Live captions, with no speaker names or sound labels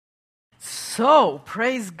So,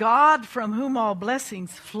 praise God from whom all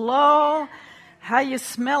blessings flow. How you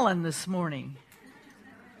smelling this morning?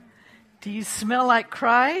 Do you smell like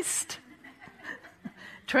Christ?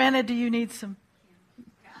 Trina, do you need some?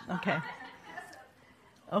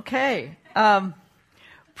 Okay.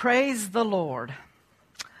 Praise the Lord.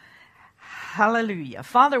 Hallelujah.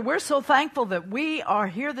 Father, we're so thankful that we are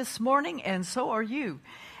here this morning, and so are you,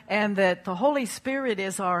 and that the Holy Spirit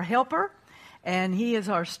is our helper, and He is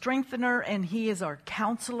our strengthener, and He is our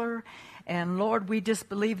counselor. And Lord, we just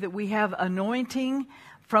believe that we have anointing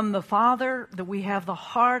from the Father, that we have the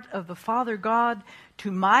heart of the Father God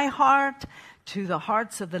to my heart, to the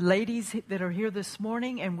hearts of the ladies that are here this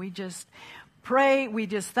morning. And we just pray, we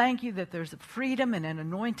just thank you that there's a freedom and an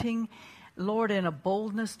anointing, Lord, and a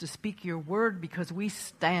boldness to speak your word, because we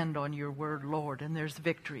stand on your word, Lord, and there's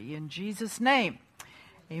victory. In Jesus' name,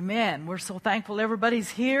 amen. We're so thankful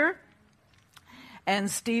everybody's here.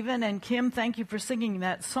 And Stephen and Kim, thank you for singing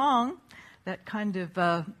that song. That kind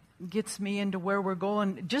of gets me into where we're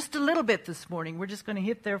going just a little bit this morning. We're just going to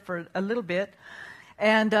hit there for a little bit.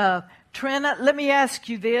 And Trina, let me ask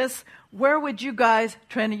you this. Where would you guys,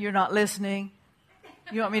 Trina, you're not listening.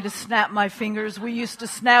 You want me to snap my fingers? We used to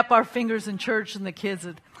snap our fingers in church, and the kids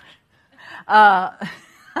would.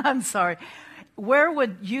 I'm sorry. Where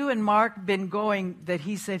would you and Mark been going that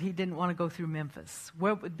he said he didn't want to go through Memphis?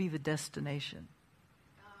 Where would be the destination?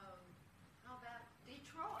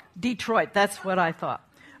 Detroit, that's what I thought.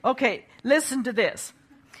 Okay, listen to this.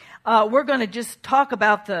 We're going to just talk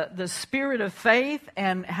about the spirit of faith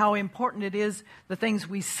and how important it is, the things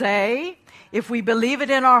we say, if we believe it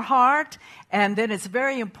in our heart, and then it's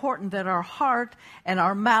very important that our heart and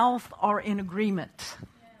our mouth are in agreement.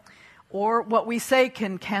 Or what we say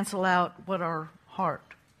can cancel out what our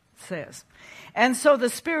heart says. And so the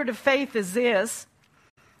spirit of faith is this.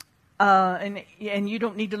 And you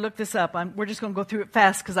don't need to look this up. We're just going to go through it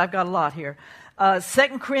fast because I've got a lot here. 2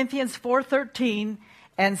 Corinthians 4:13,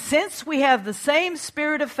 and since we have the same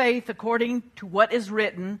spirit of faith according to what is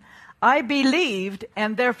written, I believed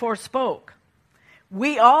and therefore spoke.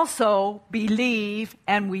 We also believe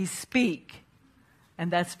and we speak. And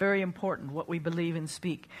that's very important, what we believe and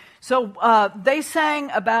speak. So they sang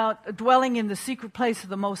about dwelling in the secret place of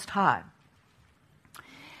the Most High.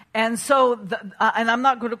 And so, and I'm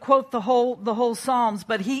not going to quote the whole Psalms,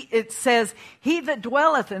 but it says, "He that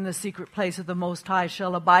dwelleth in the secret place of the Most High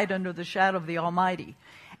shall abide under the shadow of the Almighty,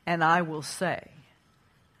 and I will say."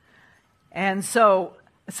 And so,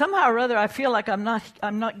 somehow or other, I feel like I'm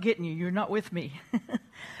not getting you. You're not with me.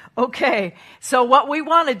 Okay, so what we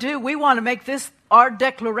want to do, we want to make this our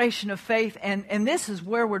declaration of faith, and this is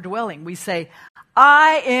where we're dwelling. We say,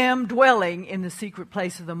 I am dwelling in the secret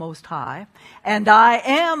place of the Most High, and I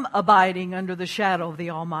am abiding under the shadow of the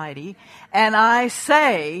Almighty, and I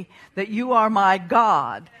say that you are my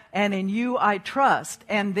God, and in you I trust.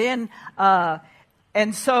 And then,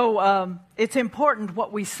 it's important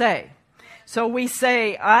what we say. So we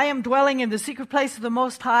say, I am dwelling in the secret place of the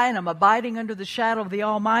Most High, and I'm abiding under the shadow of the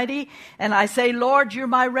Almighty. And I say, Lord, you're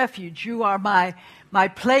my refuge. You are my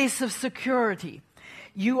place of security.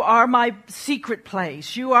 You are my secret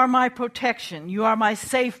place. You are my protection. You are my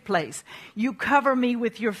safe place. You cover me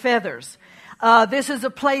with your feathers. This is a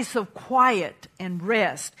place of quiet and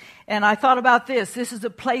rest. And I thought about this. This is a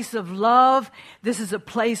place of love. This is a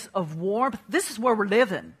place of warmth. This is where we're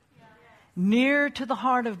living, near to the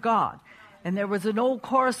heart of God. And there was an old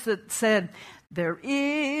chorus that said, there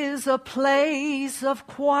is a place of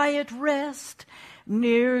quiet rest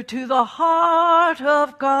near to the heart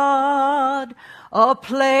of God, a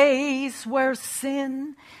place where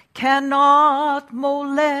sin cannot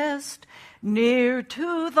molest, near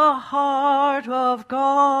to the heart of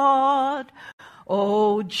God.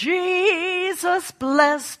 Oh, Jesus,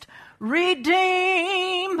 blessed Redeemer,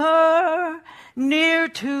 near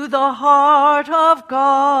to the heart of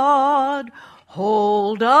God,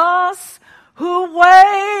 hold us who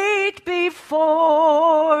wait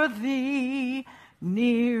before thee,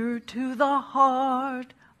 near to the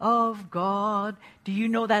heart of God. Do you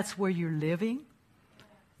know that's where you're living?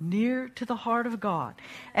 Near to the heart of God.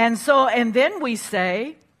 And then we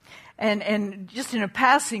say, and just in a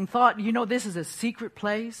passing thought, this is a secret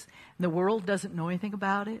place. The world doesn't know anything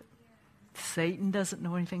about it. Satan doesn't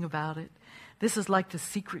know anything about it. This is like the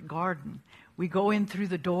secret garden. We go in through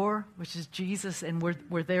the door, which is Jesus, and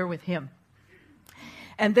we're there with him.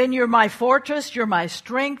 And then you're my fortress, you're my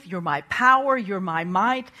strength, you're my power, you're my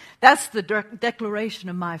might. That's the declaration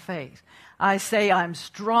of my faith. I say I'm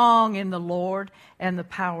strong in the Lord and the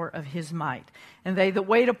power of his might. And they that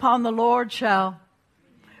wait upon the Lord shall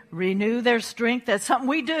renew their strength. That's something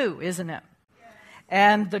we do, isn't it?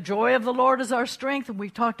 And the joy of the Lord is our strength. And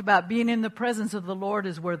we've talked about being in the presence of the Lord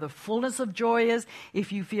is where the fullness of joy is.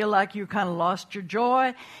 If you feel like you kind of lost your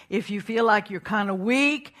joy, if you feel like you're kind of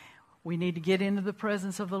weak, we need to get into the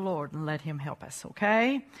presence of the Lord and let Him help us,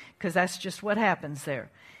 okay? Because that's just what happens there.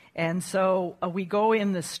 And so we go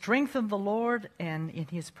in the strength of the Lord and in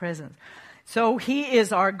His presence. So He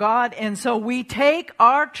is our God, and so we take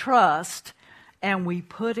our trust and we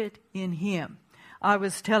put it in Him. I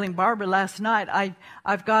was telling Barbara last night,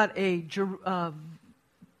 I've got a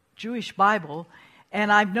Jewish Bible,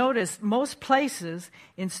 and I've noticed most places,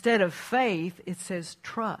 instead of faith, it says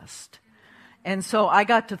trust. And so I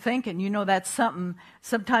got to thinking, that's something,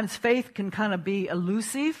 sometimes faith can kind of be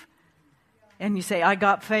elusive. And you say, I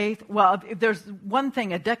got faith. Well, if there's one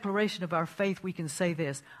thing, a declaration of our faith, we can say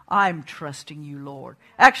this: I'm trusting you, Lord.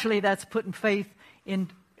 Actually, that's putting faith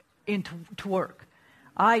into work.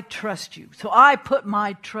 I trust you. So I put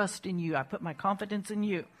my trust in you. I put my confidence in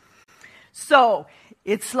you. So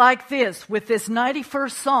it's like this. With this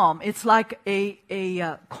 91st Psalm, it's like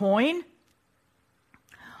a coin.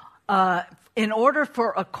 In order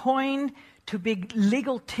for a coin to be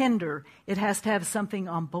legal tender, it has to have something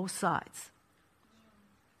on both sides.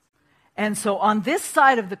 And so on this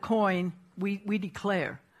side of the coin, we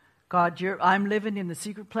declare, God, I'm living in the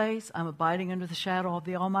secret place. I'm abiding under the shadow of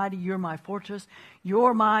the Almighty. You're my fortress.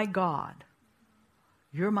 You're my God.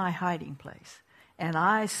 You're my hiding place. And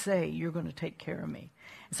I say you're going to take care of me.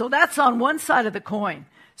 So that's on one side of the coin.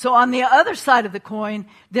 So on the other side of the coin,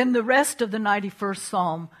 then the rest of the 91st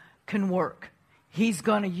Psalm can work. He's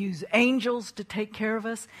going to use angels to take care of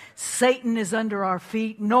us. Satan is under our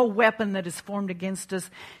feet. No weapon that is formed against us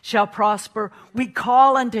shall prosper. We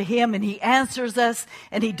call unto Him and He answers us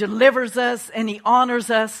and He delivers us and He honors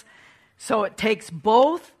us. So it takes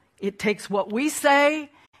both. It takes what we say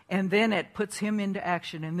and then it puts Him into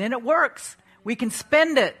action. And then it works. We can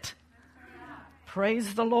spend it.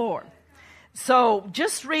 Praise the Lord. So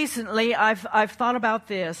just recently I've thought about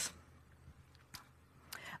this.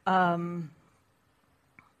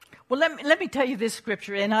 Well, let me tell you this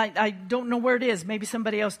scripture, and I don't know where it is. Maybe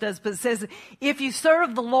somebody else does, but it says, if you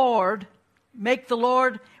serve the Lord,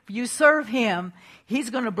 if you serve Him, He's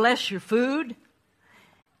going to bless your food,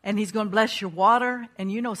 and He's going to bless your water.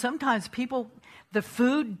 And sometimes people, the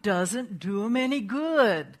food doesn't do them any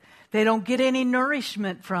good. They don't get any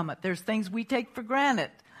nourishment from it. There's things we take for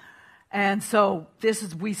granted. And so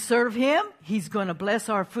we serve Him. He's going to bless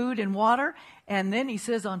our food and water. And then He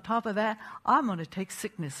says on top of that, I'm going to take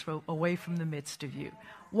sickness away from the midst of you.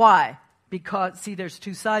 Why? Because, see, there's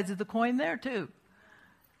two sides of the coin there too.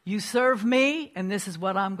 You serve me, and this is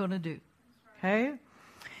what I'm going to do. Okay?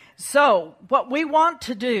 So what we want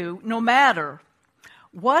to do, no matter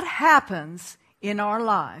what happens in our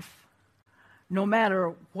life, no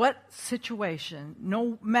matter what situation,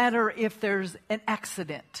 no matter if there's an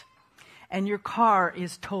accident, and your car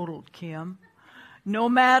is totaled, Kim. No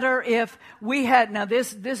matter if we had, now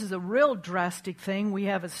this is a real drastic thing. We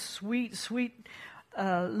have a sweet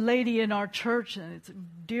lady in our church, and it's a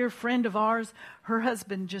dear friend of ours. Her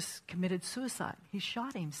husband just committed suicide. He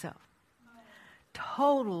shot himself.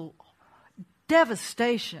 Total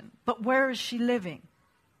devastation. But where is she living?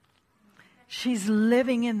 She's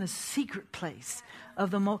living in the secret place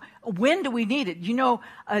of the when do we need it?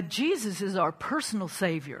 Jesus is our personal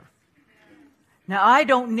Savior. Now, I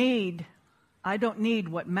don't need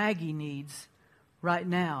what Maggie needs right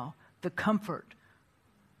now, the comfort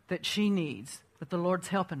that she needs, that the Lord's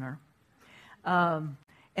helping her.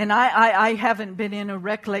 And I haven't been in a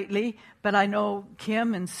wreck lately, but I know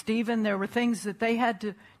Kim and Stephen, there were things that they had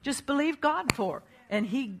to just believe God for. And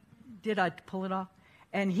I pull it off?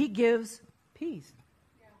 And He gives peace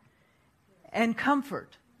and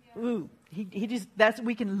comfort. Ooh, he just,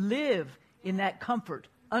 we can live in that comfort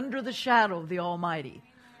under the shadow of the Almighty.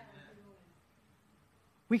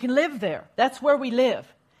 We can live there. That's where we live.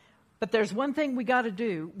 But there's one thing we got to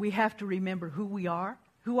do. We have to remember who we are.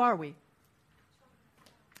 Who are we?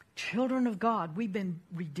 Children of God. We've been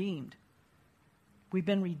redeemed. We've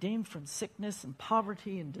been redeemed from sickness and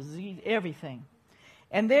poverty and disease, everything.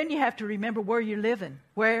 And then you have to remember where you're living.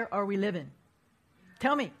 Where are we living?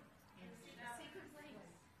 Tell me.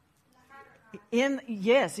 In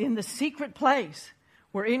the secret place.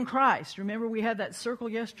 We're in Christ. Remember, we had that circle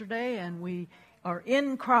yesterday, and we are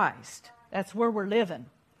in Christ. That's where we're living.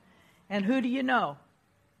 And who do you know?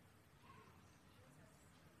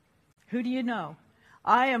 Who do you know?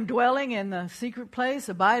 I am dwelling in the secret place,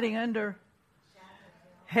 abiding under.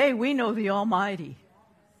 Hey, we know the Almighty.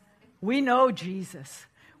 We know Jesus.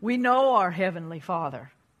 We know our Heavenly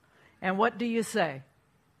Father. And what do you say?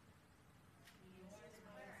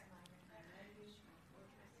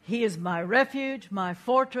 He is my refuge, my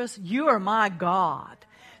fortress. You are my God.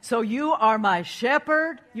 So you are my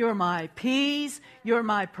shepherd. You're my peace. You're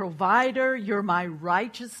my provider. You're my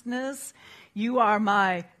righteousness. You are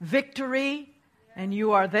my victory. And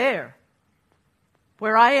you are there.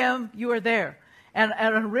 Where I am, you are there. And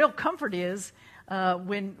a real comfort is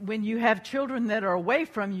when you have children that are away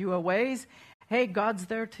from you a ways, hey, God's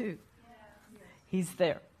there too. He's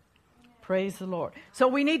there. Praise the Lord. So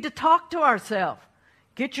we need to talk to ourselves.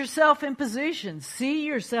 Get yourself in position. See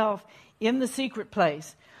yourself in the secret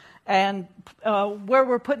place. And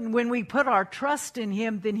when we put our trust in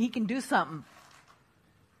Him, then He can do something.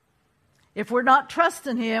 If we're not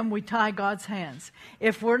trusting Him, we tie God's hands.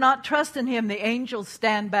 If we're not trusting Him, the angels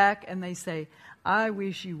stand back and they say, I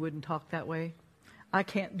wish you wouldn't talk that way. I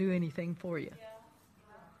can't do anything for you.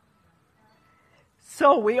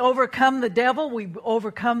 So we overcome the devil. We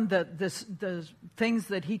overcome the things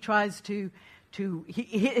that he tries to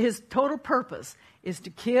his total purpose is to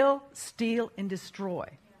kill, steal, and destroy.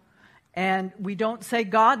 And we don't say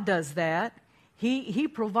God does that. He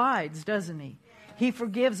provides, doesn't He? He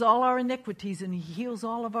forgives all our iniquities and He heals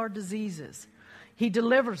all of our diseases. He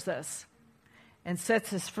delivers us and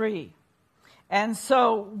sets us free. And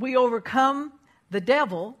so we overcome the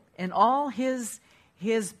devil and all his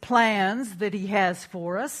plans that he has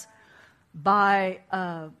for us by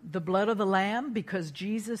the blood of the Lamb, because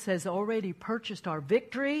Jesus has already purchased our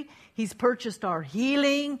victory. He's purchased our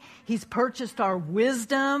healing. He's purchased our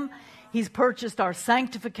wisdom. He's purchased our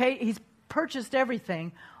sanctification. He's purchased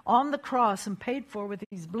everything on the cross and paid for with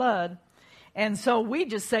His blood. And so we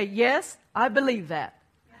just say, yes, I believe that.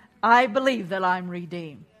 I believe that I'm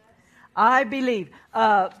redeemed. I believe.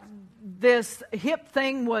 This hip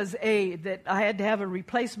thing that I had to have a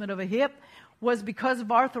replacement of a hip was because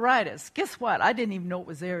of arthritis. Guess what? I didn't even know it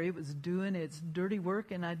was there. It was doing its dirty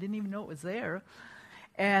work, and I didn't even know it was there.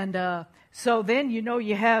 And so then,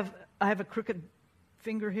 I have a crooked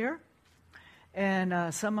finger here,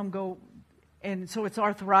 and some of them go, and so it's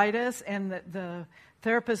arthritis. And the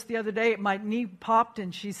therapist the other day, my knee popped,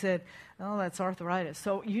 and she said, oh, that's arthritis.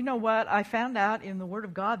 So you know what? I found out in the Word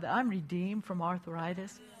of God that I'm redeemed from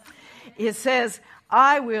arthritis. It says,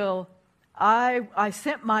 I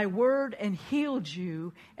sent my word and healed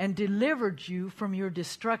you and delivered you from your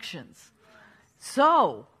destructions.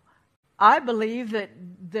 So, I believe that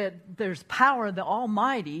there's power in the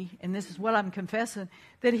Almighty, and this is what I'm confessing,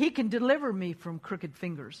 that He can deliver me from crooked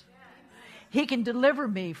fingers. He can deliver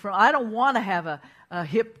me from, I don't want to have a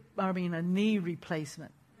knee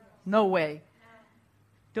replacement. No way.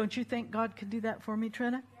 Don't you think God could do that for me,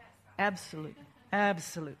 Trina? Absolutely.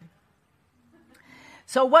 Absolutely.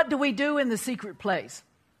 So what do we do in the secret place?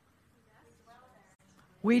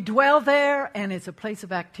 We dwell there, and it's a place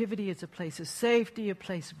of activity, it's a place of safety, a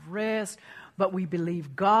place of rest, but we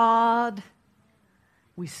believe God,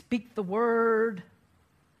 we speak the Word,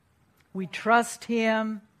 we trust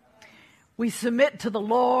Him, we submit to the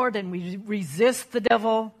Lord, and we resist the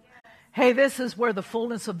devil. Hey, this is where the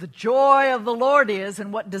fullness of the joy of the Lord is,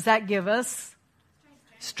 and what does that give us?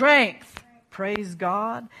 Strength. Praise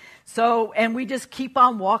God. So, and we just keep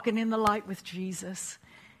on walking in the light with Jesus.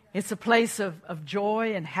 It's a place of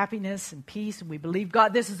joy and happiness and peace, and we believe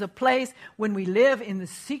God. This is a place when we live in the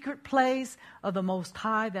secret place of the Most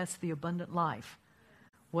High. That's the abundant life.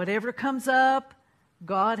 Whatever comes up,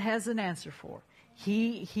 God has an answer for.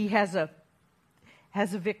 He has a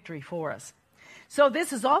victory for us. So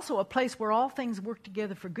this is also a place where all things work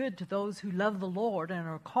together for good to those who love the Lord and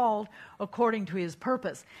are called according to His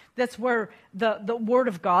purpose. That's where the Word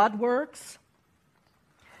of God works.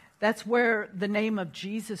 That's where the name of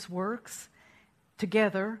Jesus works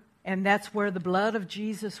together. And that's where the blood of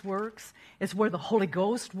Jesus works. It's where the Holy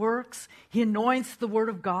Ghost works. He anoints the Word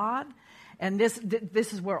of God. And this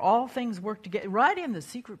is where all things work together, right in the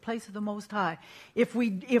secret place of the Most High. If we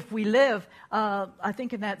live, I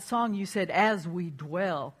think in that song you said, as we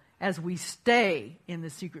dwell, as we stay in the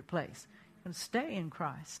secret place. And stay in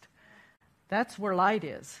Christ. That's where light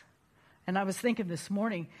is. And I was thinking this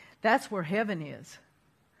morning, that's where heaven is.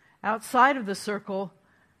 Outside of the circle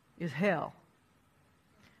is hell.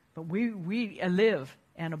 But we live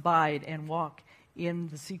and abide and walk in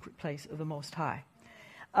the secret place of the Most High.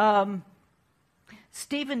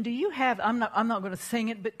 Stephen, do you have, I'm not going to sing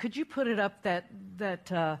it, but could you put it up, that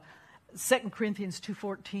 2 Corinthians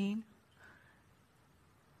 2:14?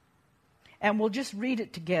 And we'll just read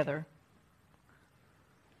it together.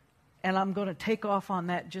 And I'm going to take off on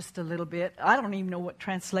that just a little bit. I don't even know what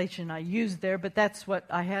translation I used there, but that's what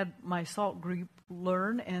I had my SALT group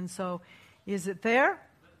learn. And so, is it there?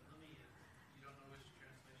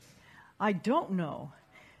 I don't know.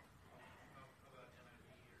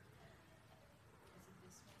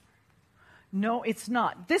 No, it's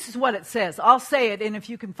not. This is what it says. I'll say it, and if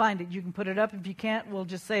you can find it, you can put it up. If you can't, we'll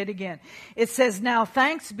just say it again. It says, now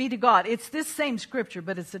thanks be to God. It's this same scripture,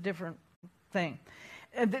 but it's a different thing.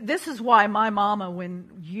 This is why my mama, when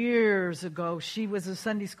years ago, she was a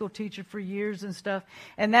Sunday school teacher for years and stuff,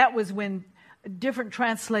 and that was when different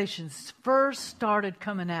translations first started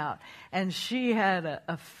coming out, and she had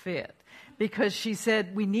a fit. Because she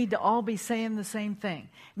said we need to all be saying the same thing.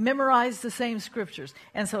 Memorize the same scriptures.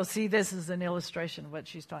 And so, see, this is an illustration of what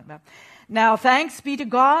she's talking about. Now, thanks be to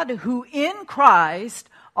God who in Christ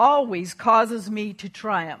always causes me to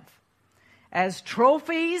triumph. As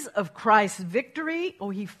trophies of Christ's victory. Oh,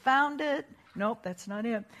 he found it. Nope, that's not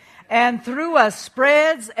it. And through us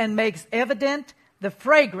spreads and makes evident the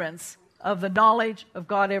fragrance of the knowledge of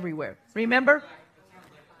God everywhere. Remember?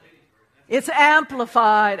 It's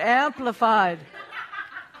amplified.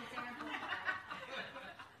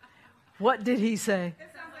 What did he say? It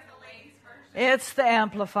sounds like a lady's version. It's the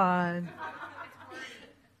amplified.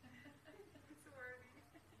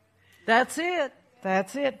 That's it.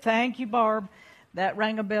 Thank you, Barb. That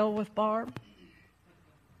rang a bell with Barb.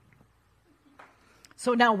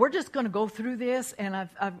 So now we're just going to go through this, and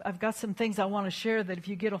I've got some things I want to share that if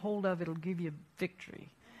you get a hold of, it'll give you victory.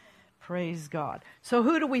 Praise God. So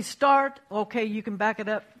who do we start? Okay, you can back it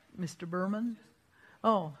up, Mr. Behrman.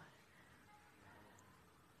 Oh.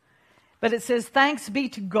 But it says, thanks be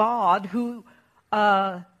to God who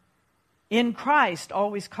in Christ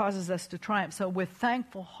always causes us to triumph. So with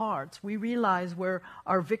thankful hearts, we realize where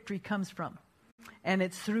our victory comes from. And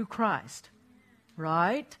it's through Christ.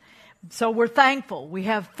 Right? So we're thankful. We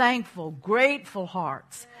have thankful, grateful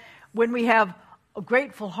hearts. When we have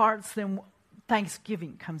grateful hearts, then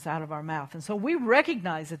thanksgiving comes out of our mouth. And so we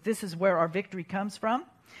recognize that this is where our victory comes from,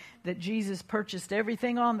 that Jesus purchased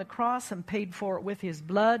everything on the cross and paid for it with his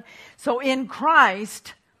blood. So in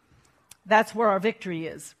Christ, that's where our victory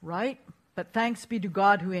is, right? But thanks be to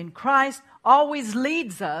God who in Christ always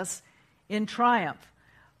leads us in triumph.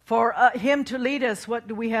 For him to lead us, what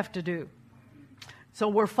do we have to do? So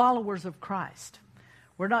we're followers of Christ.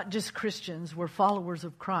 We're not just Christians, we're followers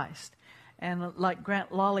of Christ. And like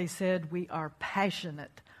Grant Lawley said, we are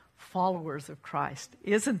passionate followers of Christ.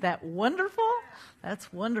 Isn't that wonderful?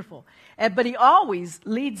 That's wonderful. But he always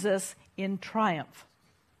leads us in triumph.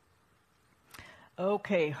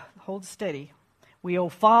 Okay, hold steady. We'll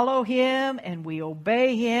follow him and we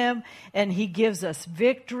obey him, and he gives us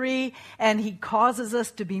victory, and he causes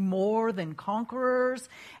us to be more than conquerors,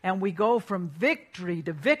 and we go from victory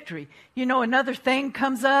to victory. You know, another thing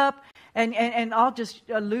comes up, and I'll just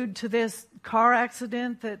allude to this car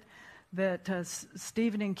accident that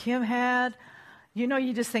Stephen and Kim had. You know,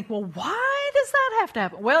 you just think, well, why does that have to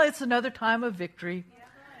happen? Well, it's another time of victory.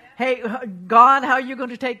 Hey, God, how are you going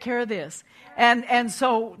to take care of this? And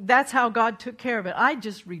so that's how God took care of it. I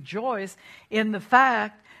just rejoice in the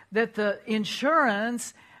fact that the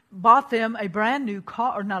insurance bought them a brand new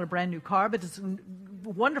car, or not a brand new car, but it's a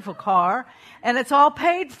wonderful car, and it's all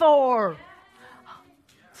paid for.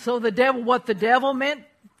 So what the devil meant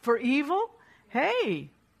for evil, hey.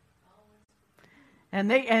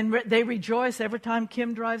 And they rejoice every time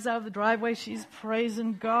Kim drives out of the driveway. She's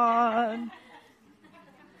praising God.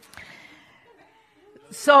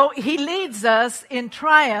 So he leads us in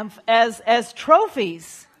triumph as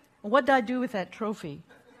trophies. What did I do with that trophy?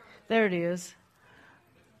 There it is.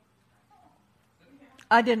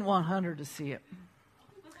 I didn't want Hunter to see it.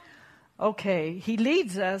 Okay, he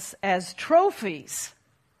leads us as trophies.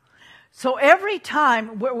 So every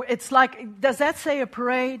time, it's like, does that say a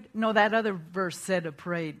parade? No, that other verse said a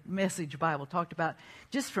parade. Message Bible talked about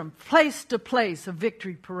just from place to place, a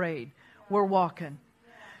victory parade. We're walking.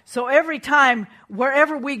 So every time,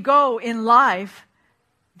 wherever we go in life,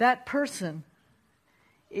 that person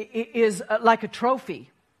is like a trophy.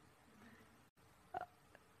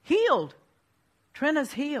 Healed.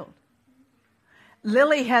 Trena's healed.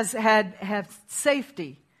 Lily has had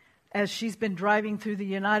safety as she's been driving through the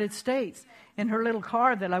United States in her little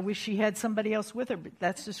car that I wish she had somebody else with her, but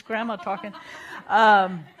that's just Grandma talking.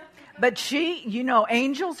 But she, you know,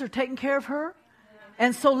 angels are taking care of her.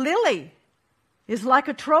 And so Lily is like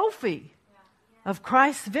a trophy of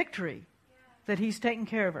Christ's victory that he's taking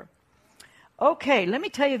care of her. Okay, let me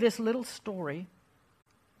tell you this little story.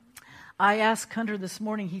 I asked Hunter this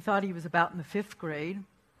morning, he thought he was about in the 5th grade,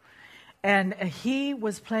 and he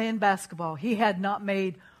was playing basketball. He had not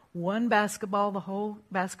made one basketball the whole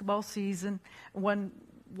basketball season. When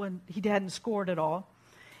he hadn't scored at all.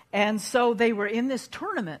 And so they were in this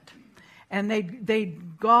tournament. And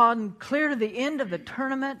they'd gone clear to the end of the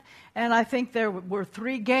tournament. And I think there were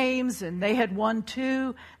 3 games, and they had won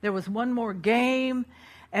 2. There was one more game.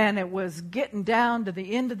 And it was getting down to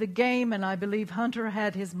the end of the game, and I believe Hunter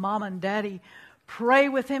had his mom and daddy pray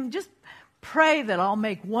with him. Just pray that I'll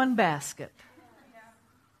make one basket.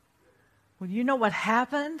 Well, you know what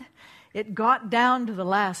happened? It got down to the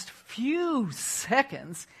last few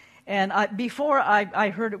seconds, and before I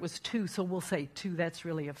heard it was 2, so we'll say 2. That's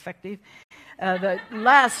really effective. The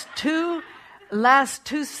last two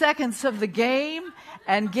seconds of the game,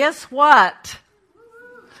 and guess what?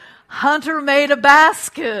 Hunter made a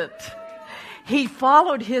basket. He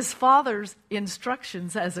followed his father's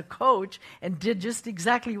instructions as a coach and did just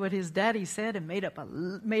exactly what his daddy said and made a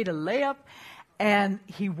layup, and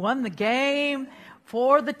he won the game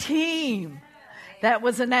for the team. That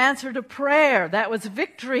was an answer to prayer. That was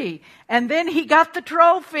victory. And then he got the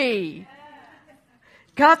trophy.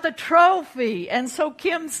 And so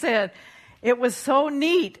Kim said, it was so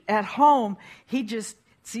neat at home.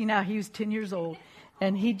 Now he was 10 years old,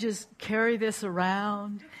 and he just carry this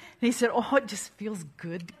around. And he said, oh, it just feels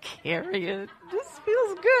good to carry it. It just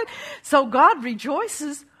feels good. So God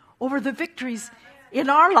rejoices over the victories in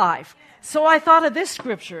our life. So I thought of this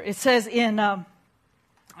scripture. It says in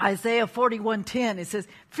Isaiah 41:10, it says,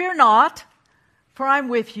 fear not, for I'm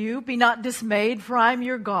with you. Be not dismayed, for I'm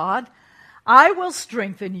your God. I will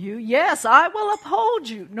strengthen you. Yes, I will uphold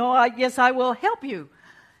you. Yes, I will help you.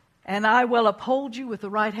 And I will uphold you with the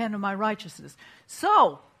right hand of my righteousness.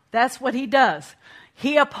 So, that's what he does.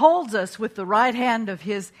 He upholds us with the right hand of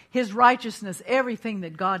his righteousness, everything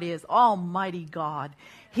that God is, Almighty God.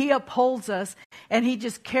 He upholds us, and he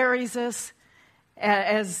just carries us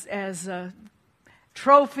as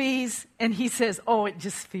trophies, and he says, oh, it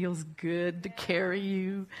just feels good to carry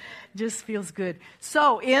you. Just feels good.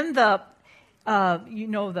 So, in the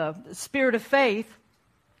the spirit of faith,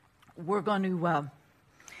 we're going to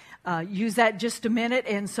use that just a minute.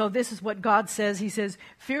 And so this is what God says. He says,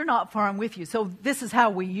 fear not, for I'm with you. So this is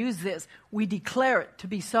how we use this. We declare it to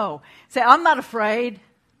be so. Say, I'm not afraid.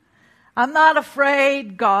 I'm not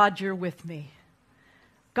afraid. God, you're with me.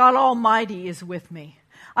 God Almighty is with me.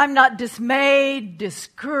 I'm not dismayed,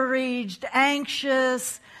 discouraged,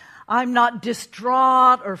 anxious. I'm not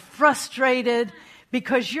distraught or frustrated,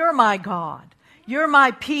 because you're my God. You're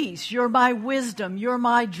my peace. You're my wisdom. You're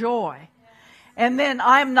my joy. And then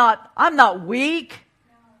I'm not weak.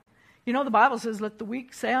 You know, the Bible says, let the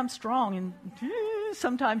weak say I'm strong. And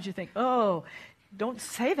sometimes you think, oh, don't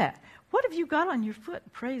say that. What have you got on your foot?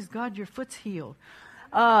 Praise God, your foot's healed.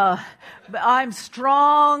 But I'm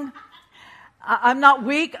strong. I'm not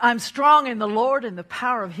weak. I'm strong in the Lord and the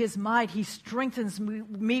power of his might. He strengthens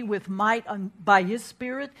me with might by his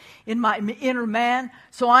Spirit in my inner man.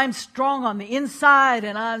 So I'm strong on the inside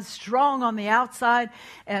and I'm strong on the outside.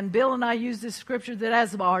 And Bill and I use this scripture that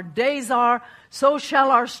as our days are, so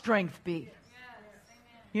shall our strength be.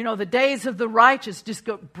 You know, the days of the righteous just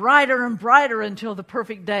go brighter and brighter until the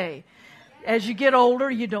perfect day. As you get older,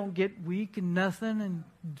 you don't get weak and nothing and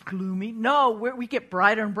gloomy. No, we get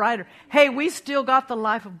brighter and brighter. Hey, we still got the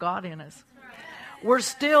life of God in us. We're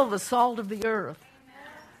still the salt of the earth.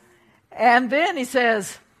 And then he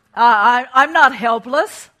says, I'm not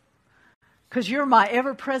helpless, because you're my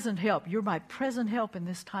ever-present help. You're my present help in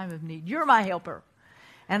this time of need. You're my helper.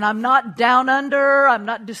 And I'm not down under. I'm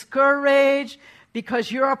not discouraged,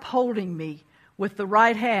 because you're upholding me with the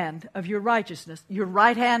right hand of your righteousness, your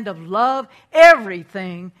right hand of love,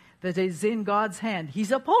 everything that is in God's hand.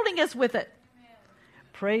 He's upholding us with it. Amen.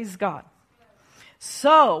 Praise God.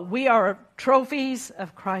 So, we are trophies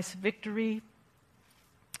of Christ's victory.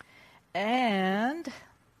 And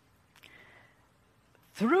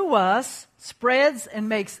through us spreads and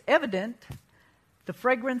makes evident the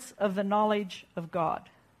fragrance of the knowledge of God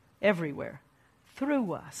everywhere.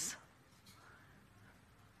 Through us.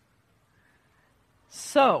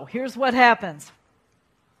 So, here's what happens.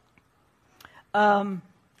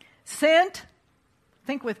 Scent,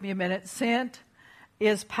 think with me a minute. Scent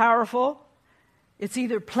is powerful. It's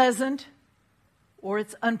either pleasant or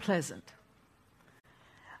it's unpleasant.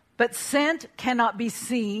 But scent cannot be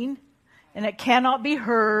seen, and it cannot be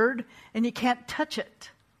heard, and you can't touch it.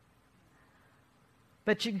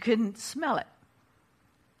 But you can smell it.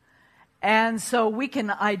 And so we can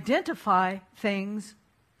identify things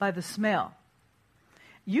by the smell.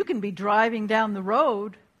 You can be driving down the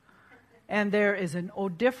road and there is an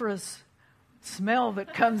odoriferous smell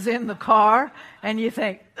that comes in the car and you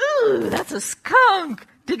think, ooh, that's a skunk.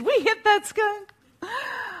 Did we hit that skunk?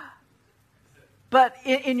 But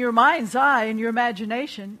in your mind's eye, in your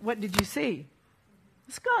imagination, what did you see?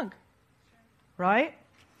 A skunk, right?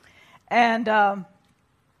 And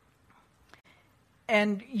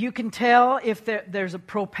you can tell if there's a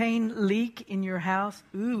propane leak in your house.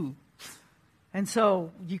 Ooh. And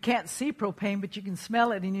so you can't see propane, but you can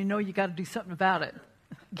smell it, and you know you got to do something about it.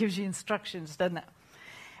 Gives you instructions, doesn't it?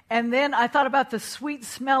 And then I thought about the sweet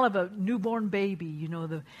smell of a newborn baby. You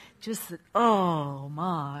know, oh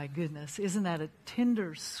my goodness, isn't that a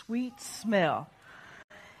tender, sweet smell?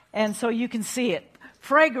 And so you can see it.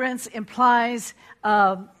 Fragrance implies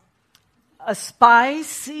a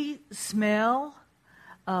spicy smell,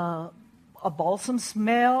 a balsam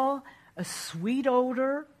smell, a sweet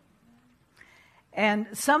odor. And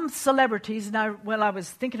some celebrities, while I was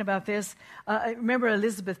thinking about this, I remember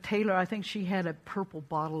Elizabeth Taylor. I think she had a purple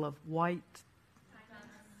bottle of white.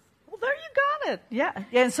 Well, there you got it. Yeah.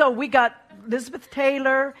 And so we got Elizabeth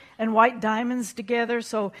Taylor and white diamonds together.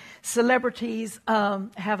 So celebrities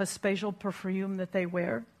have a special perfume that they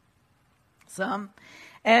wear. Some.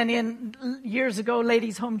 And years ago,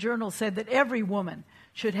 Ladies' Home Journal said that every woman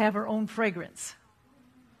should have her own fragrance.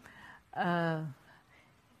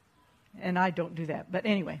 And I don't do that. But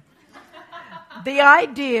anyway, the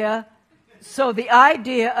idea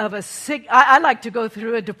of I like to go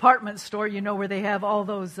through a department store, you know, where they have all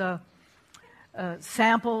those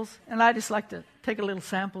samples. And I just like to take a little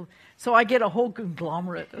sample. So I get a whole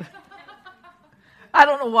conglomerate. I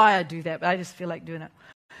don't know why I do that, but I just feel like doing it.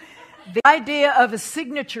 The idea of a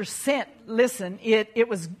signature scent, listen,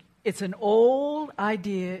 it's an old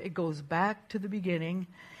idea. It goes back to the beginning.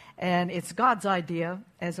 And it's God's idea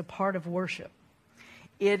as a part of worship.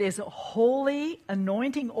 It is a holy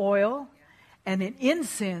anointing oil and an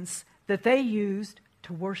incense that they used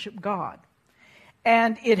to worship God.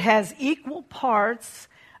 And it has equal parts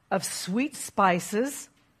of sweet spices,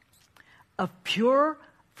 of pure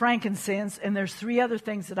frankincense, and there's 3 other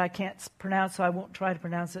things that I can't pronounce, so I won't try to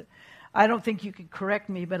pronounce it. I don't think you could correct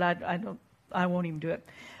me, but I won't even do it.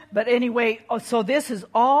 But anyway, so this is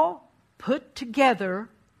all put together.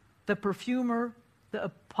 The perfumer, the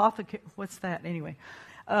apothecary, what's that anyway?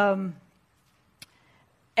 And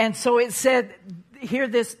so it said here,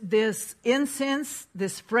 this incense,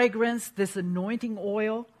 this fragrance, this anointing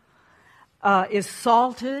oil is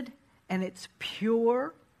salted and it's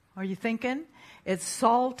pure. Are you thinking? It's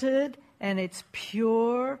salted and it's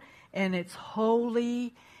pure and it's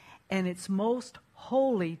holy and it's most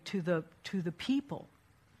holy to the people.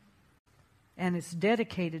 And it's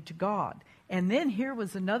dedicated to God. And then here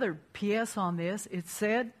was another PS on this. It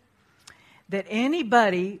said that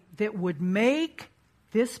anybody that would make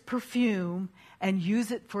this perfume and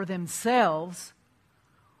use it for themselves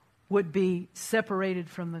would be separated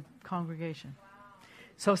from the congregation. Wow.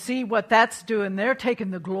 So see what that's doing. They're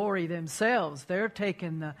taking the glory themselves.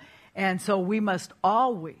 And so we must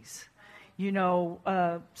always, you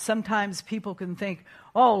know, sometimes people can think,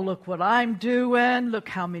 oh, look what I'm doing. Look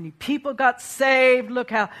how many people got saved.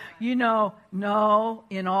 Look how, you know, no,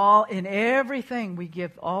 in everything we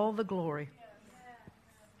give all the glory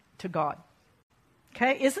to God.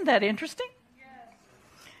 Okay, isn't that interesting?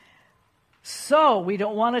 So we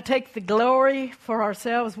don't want to take the glory for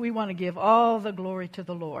ourselves. We want to give all the glory to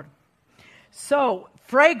the Lord. So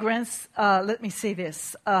fragrance, let me see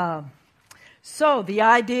this. So the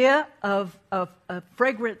idea of a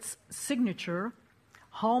fragrance signature,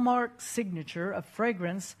 hallmark signature of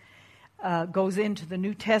fragrance, goes into the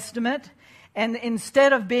New Testament. And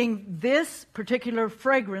instead of being this particular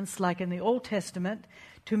fragrance, like in the Old Testament,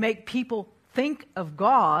 to make people think of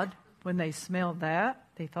God, when they smelled that,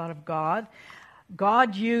 they thought of God.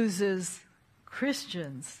 God uses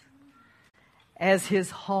Christians as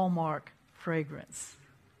his hallmark fragrance.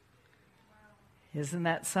 Isn't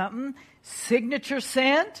that something? Signature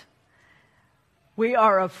scent. We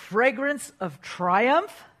are a fragrance of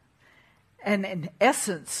triumph and an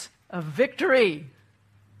essence of victory.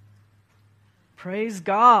 Praise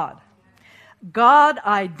God. God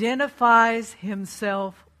identifies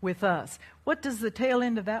himself with us. What does the tail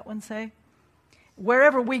end of that one say?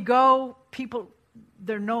 Wherever we go, people,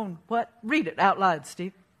 they're known. What? Read it out loud,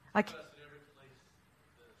 Steve.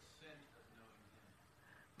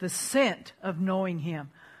 The scent of knowing him.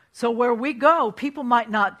 So where we go, people might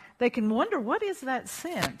not, they can wonder, what is that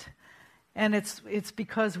scent? And it's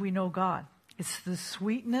because we know God. It's the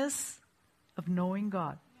sweetness of knowing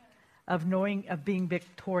God, of being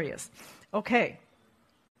victorious. Okay.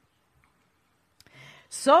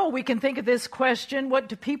 So we can think of this question: what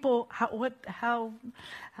do people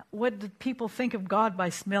think of God by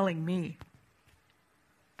smelling me?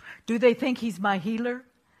 Do they think he's my healer?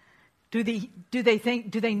 Do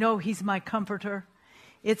they know he's my comforter?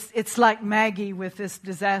 It's like Maggie with this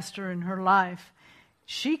disaster in her life.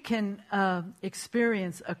 She can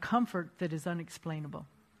experience a comfort that is unexplainable.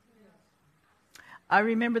 I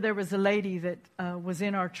remember there was a lady that was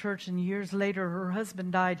in our church, and years later her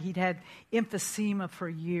husband died. He'd had emphysema for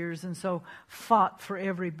years, and so fought for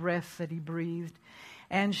every breath that he breathed.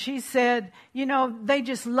 And she said, they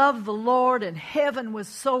just loved the Lord, and heaven was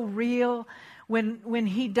so real. When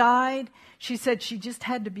he died, she said she just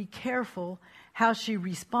had to be careful how she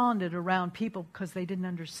responded around people because they didn't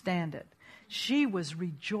understand it. She was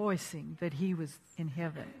rejoicing that he was in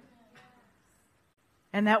heaven.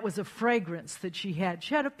 And that was a fragrance that she had.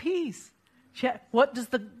 She had a peace. What does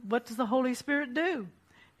the Holy Spirit do?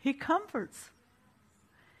 He comforts.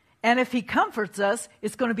 And if he comforts us,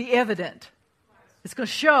 it's going to be evident. It's going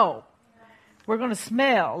to show. We're going to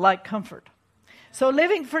smell like comfort. So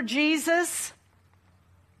living for Jesus,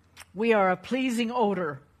 we are a pleasing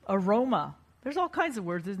odor, aroma. There's all kinds of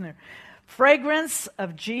words, isn't there? Fragrance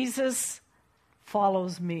of Jesus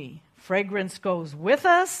follows me. Fragrance goes with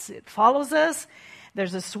us. It follows us.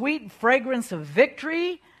 There's a sweet fragrance of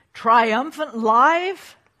victory, triumphant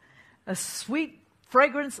life, a sweet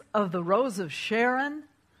fragrance of the rose of Sharon,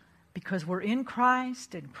 because we're in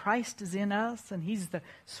Christ and Christ is in us, and he's the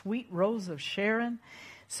sweet rose of Sharon.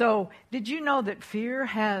 So did you know that fear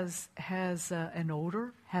has an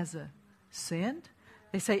odor, has a scent?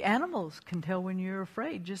 They say animals can tell when you're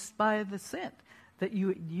afraid just by the scent. That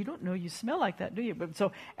you don't know you smell like that, do you? But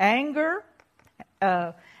so anger,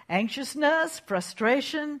 anxiousness,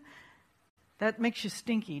 frustration, that makes you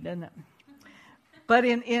stinky, doesn't it? But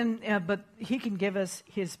but he can give us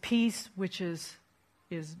his peace, which is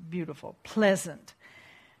beautiful, pleasant.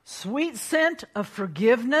 Sweet scent of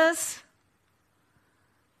forgiveness.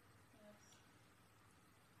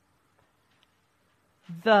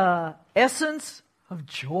 The essence of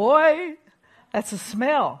joy. That's a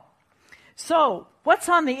smell. So, what's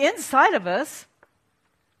on the inside of us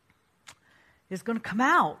is going to come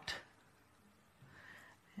out.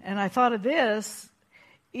 And I thought of this,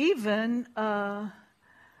 even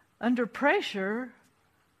under pressure,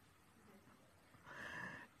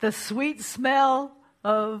 the sweet smell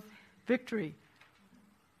of victory.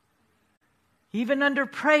 Even under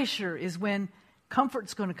pressure is when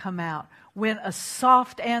comfort's going to come out, when a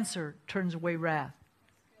soft answer turns away wrath.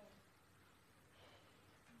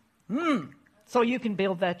 So you can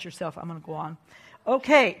build that yourself. I'm going to go on.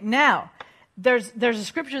 Okay, now, there's a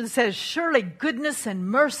scripture that says, surely goodness and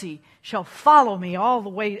mercy shall follow me all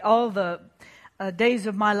the days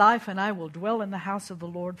of my life, and I will dwell in the house of the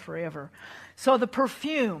Lord forever. So the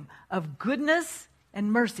perfume of goodness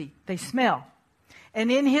and mercy, they smell. And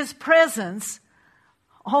in his presence,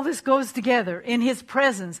 all this goes together. In his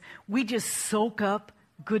presence, we just soak up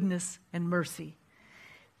goodness and mercy.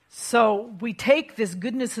 So we take this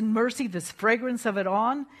goodness and mercy, this fragrance of it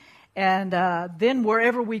on, and then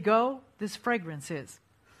wherever we go, this fragrance is.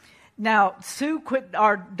 Now,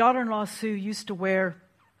 our daughter-in-law Sue used to wear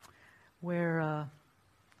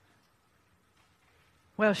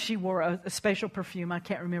she wore a special perfume. I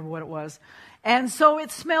can't remember what it was. And so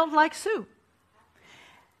it smelled like Sue.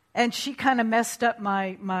 And she kind of messed up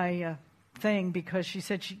my thing because she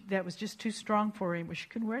said that was just too strong for her. She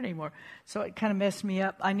couldn't wear it anymore. So it kind of messed me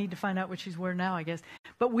up. I need to find out what she's wearing now, I guess.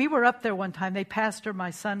 But we were up there one time. They pastored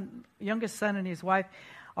my youngest son and his wife,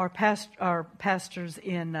 our pastors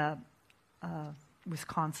in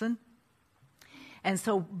Wisconsin. And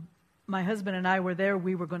so my husband and I were there.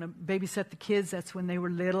 We were going to babysit the kids. That's when they were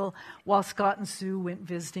little, while Scott and Sue went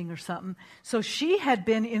visiting or something. So she had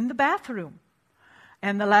been in the bathroom.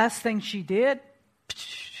 And the last thing she did,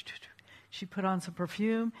 she put on some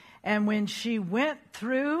perfume. And when she went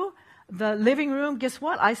through the living room, guess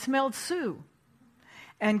what? I smelled Sue.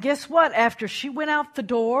 And guess what? After she went out the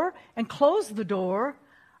door and closed the door,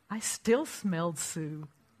 I still smelled Sue.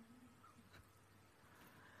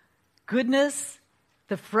 Goodness,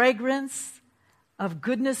 the fragrance of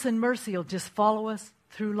goodness and mercy will just follow us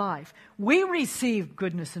through life. We receive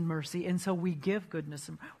goodness and mercy, and so we give goodness.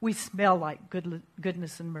 We smell like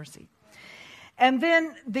goodness and mercy. And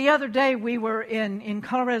then the other day we were in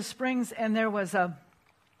Colorado Springs, and there was a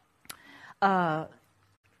man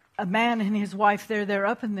and his wife there. They're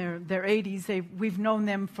up in their 80s. We've known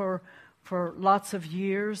them for lots of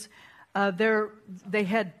years. They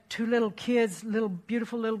had two little kids,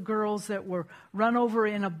 beautiful little girls that were run over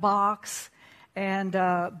in a box and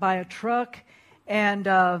by a truck. And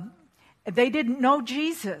they didn't know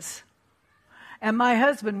Jesus. And my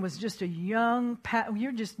husband was just a young,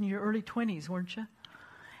 you're just in your early 20s, weren't you?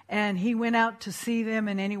 And he went out to see them,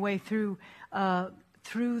 and anyway, through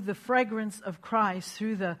the fragrance of Christ,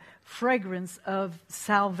 through the fragrance of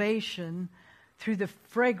salvation, through the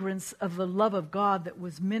fragrance of the love of God that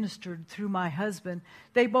was ministered through my husband,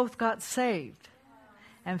 they both got saved.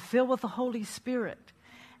 and filled with the Holy Spirit.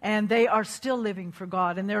 And they are still living for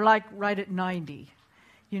God. And they're like right at 90.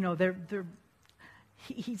 You know,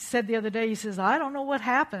 he said the other day, he says, I don't know what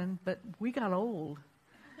happened, but we got old.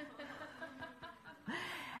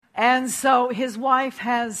 And so his wife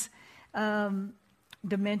has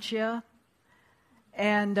dementia.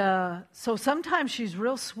 And so sometimes she's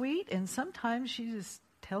real sweet, and sometimes she just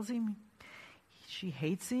tells him she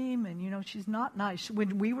hates him, and, you know, she's not nice.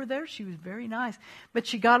 When we were there, she was very nice. But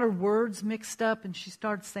she got her words mixed up, and she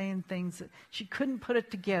started saying things that she couldn't put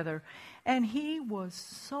it together. And he was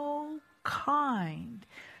so kind.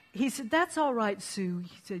 He said, that's all right, Sue.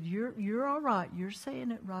 He said, you're all right. You're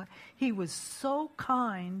saying it right. He was so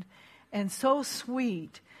kind and so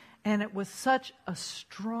sweet, and it was such a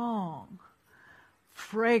strong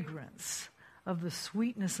fragrance of the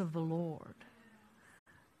sweetness of the Lord,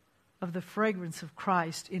 of the fragrance of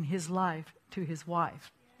Christ in his life to his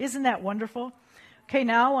wife. Isn't that wonderful? Okay,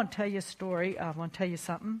 now I want to tell you a story. I want to tell you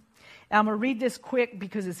something. I'm going to read this quick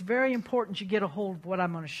because it's very important you get a hold of what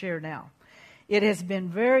I'm going to share now. It has been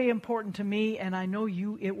very important to me, and I know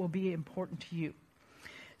it will be important to you.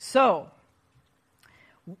 So,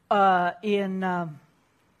 I don't know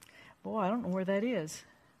where that is.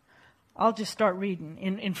 I'll just start reading.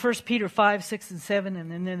 In 1 Peter 5, 6, and 7, and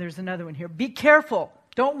then there's another one here. Be careful.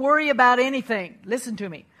 Don't worry about anything. Listen to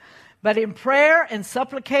me. But in prayer and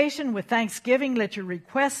supplication with thanksgiving, let your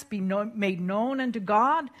requests be made known unto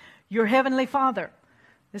God, your heavenly Father.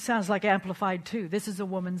 This sounds like Amplified too. This is a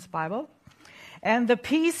woman's Bible. And the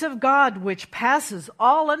peace of God, which passes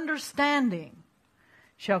all understanding,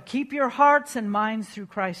 shall keep your hearts and minds through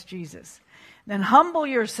Christ Jesus. Then humble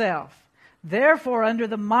yourself, therefore, under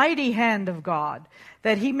the mighty hand of God,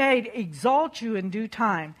 that he may exalt you in due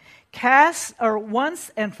time.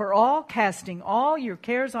 Once and for all, casting all your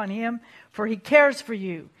cares on him, for he cares for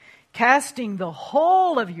you. Casting the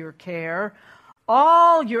whole of your care,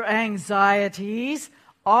 all your anxieties,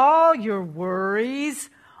 all your worries,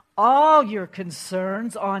 all your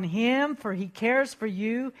concerns on him, for he cares for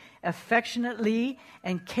you affectionately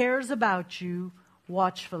and cares about you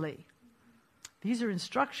watchfully. These are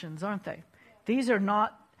instructions, aren't they? These are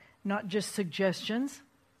not just suggestions.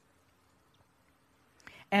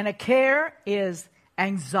 And a care is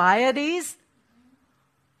anxieties,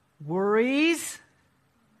 worries,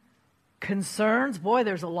 concerns. Boy,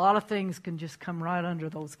 there's a lot of things can just come right under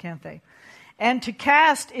those, can't they? And to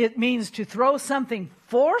cast, it means to throw something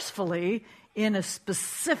forcefully in a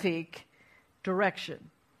specific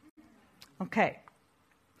direction. Okay.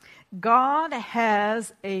 God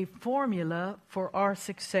has a formula for our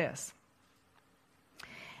success.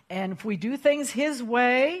 And if we do things his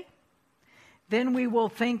way, then we will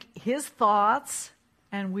think his thoughts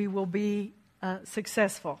and we will be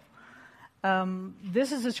successful.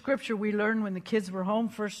 This is a scripture we learned when the kids were home.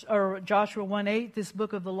 Joshua 1:8, this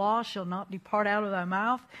book of the law shall not depart out of thy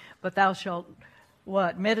mouth, but thou shalt,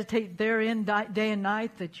 meditate therein day and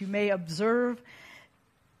night, that you may observe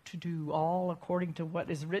to do all according to what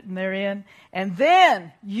is written therein. And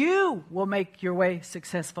then you will make your way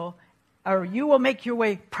successful, or you will make your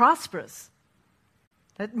way prosperous.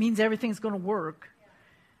 That means everything's going to work.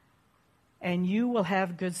 And you will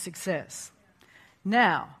have good success.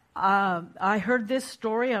 Now, I heard this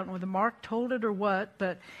story. I don't know whether Mark told it or what,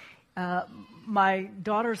 but my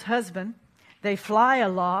daughter's husband, they fly a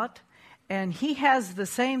lot, and he has the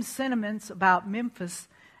same sentiments about Memphis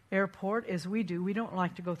Airport as we do. We don't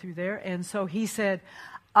like to go through there. And so he said,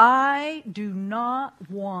 I do not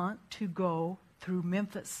want to go through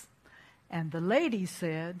Memphis. And the lady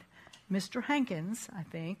said, Mr. Hankins, I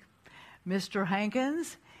think, Mr.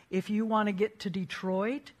 Hankins, if you want to get to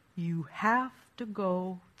Detroit, you have to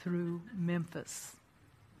go through Memphis.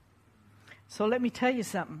 So let me tell you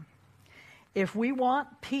something. If we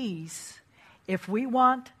want peace, if we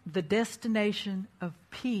want the destination of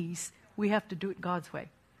peace, we have to do it God's way.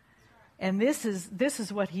 And this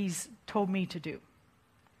is what he's told me to do.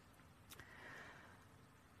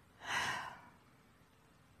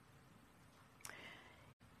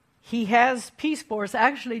 He has peace for us.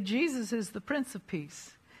 Actually, Jesus is the Prince of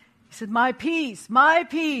Peace. He said, my peace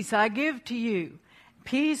I give to you.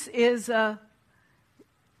 Peace is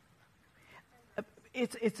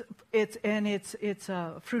it's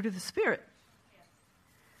a fruit of the Spirit.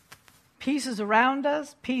 Peace is around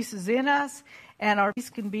us, peace is in us, and our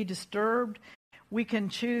peace can be disturbed. We can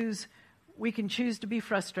choose to be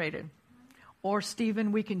frustrated. Or,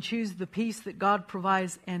 Stephen, we can choose the peace that God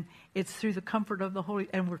provides, and it's through the comfort of the Holy,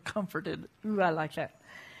 and we're comforted. Ooh, I like that.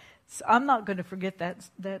 So I'm not going to forget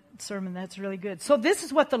that sermon. That's really good. So this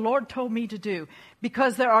is what the Lord told me to do,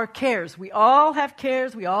 because there are cares. We all have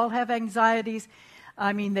cares. We all have anxieties.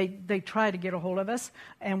 I mean, they try to get a hold of us,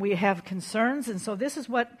 and we have concerns. And so this is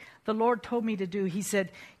what the Lord told me to do. He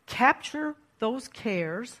said, capture those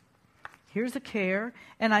cares. Here's a care,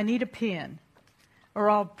 and I need a pen, or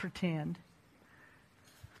I'll pretend.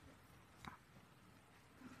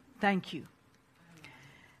 Thank you.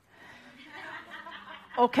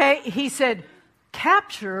 Okay, he said,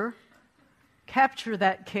 capture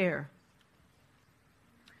that care.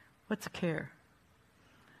 What's a care?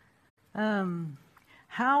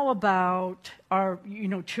 How about our,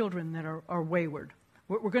 children that are wayward?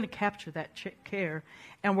 We're going to capture that care,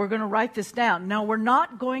 and we're going to write this down. Now, we're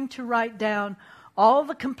not going to write down all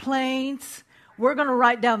the complaints. We're going to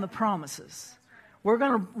write down the promises. We're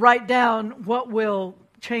going to write down what will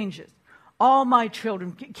change it. All my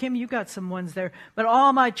children, Kim, you got some ones there, but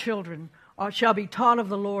all my children shall be taught of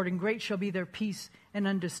the Lord, and great shall be their peace and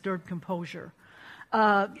undisturbed composure.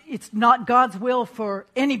 It's not God's will for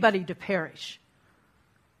anybody to perish.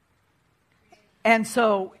 And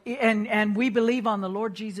so, and we believe on the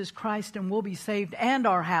Lord Jesus Christ, and we'll be saved, and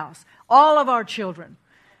our house, all of our children.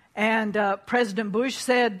 And President Bush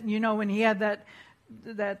said, when he had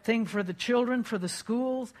that thing for the children, for the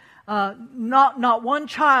schools, not one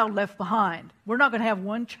child left behind. We're not going to have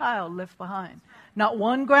one child left behind. Not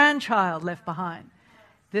one grandchild left behind.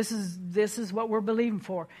 This is what we're believing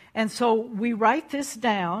for. And so we write this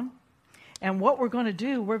down, and what we're going to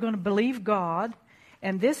do, we're going to believe God,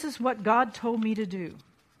 and this is what God told me to do.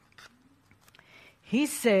 He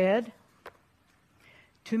said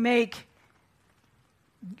to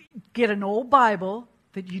get an old Bible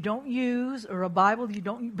that you don't use, or a Bible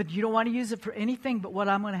but you don't want to use it for anything but what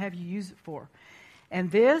I'm going to have you use it for. And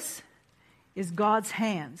this is God's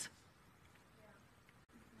hands.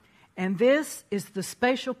 And this is the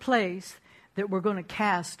special place that we're going to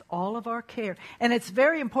cast all of our care. And it's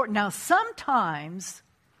very important. Now, sometimes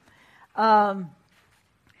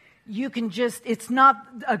you can it's not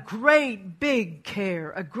a great big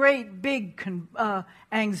care, a great big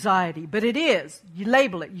anxiety, but it is. You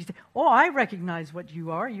label it. You say, oh, I recognize what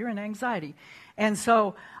you are. You're in anxiety. And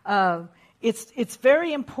so it's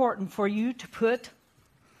very important for you to put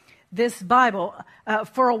this Bible.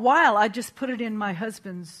 For a while, I just put it in my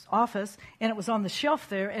husband's office, and it was on the shelf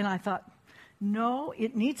there, and I thought, no,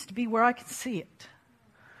 it needs to be where I can see it.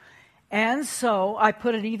 And so I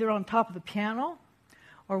put it either on top of the piano,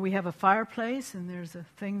 or we have a fireplace, and there's a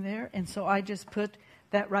thing there, and so I just put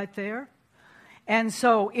that right there. And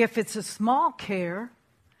so if it's a small care,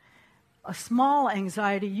 a small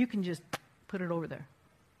anxiety, you can just put it over there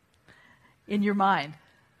in your mind.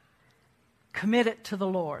 Commit it to the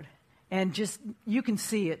Lord. And you can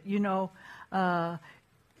see it, we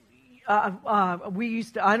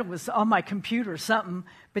used to, it was on my computer or something,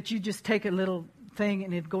 but you just take a little thing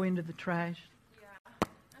and it'd go into the trash.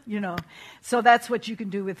 Yeah. So that's what you can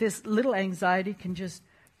do with this little anxiety, can just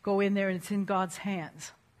go in there, and it's in God's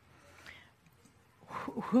hands.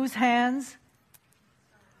 Whose hands?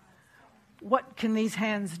 What can these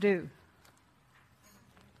hands do?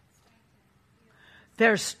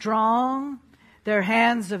 They're strong. They're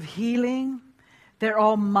hands of healing. They're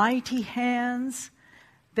almighty hands.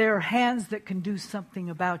 They're hands that can do something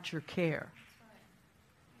about your care.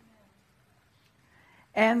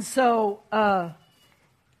 And so I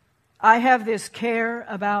have this care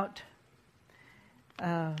about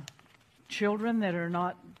children that are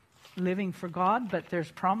not living for God, but there's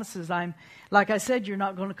promises. Like I said, you're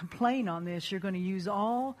not going to complain on this. You're going to use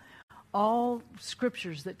all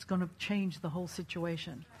scriptures that's going to change the whole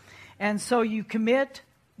situation. And so you commit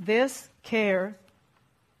this care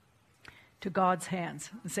to God's hands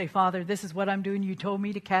and say, Father, this is what I'm doing. You told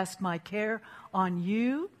me to cast my care on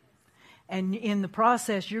you. And in the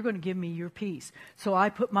process, you're going to give me your peace. So I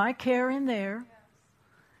put my care in there,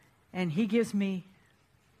 and He gives me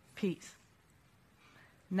peace.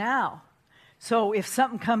 Now, so if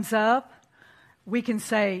something comes up, we can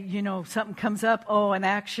say, something comes up, an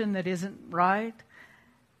action that isn't right.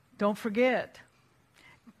 Don't forget.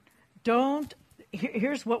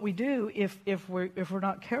 Here's what we do if we're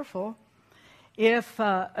not careful. If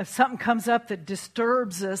something comes up that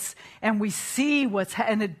disturbs us and we see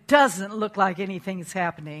and it doesn't look like anything is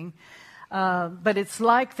happening, but it's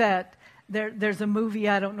like that. There's a movie,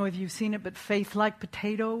 I don't know if you've seen it, but Faith Like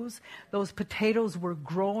Potatoes. Those potatoes were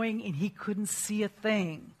growing and he couldn't see a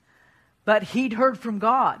thing. But he'd heard from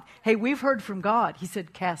God. Hey, we've heard from God. He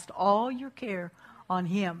said, cast all your care on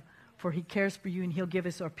Him, for He cares for you and He'll give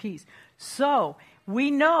us our peace. So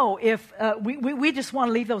we know if we just want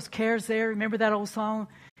to leave those cares there. Remember that old song,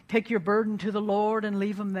 take your burden to the Lord and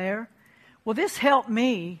leave them there? Well, this helped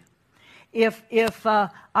me. If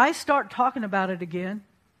I start talking about it again,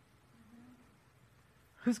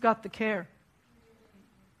 Who's got the care?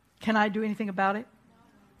 Can I do anything about it?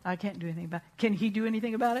 I can't do anything about it. Can he do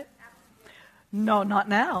anything about it? No, not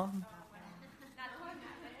now.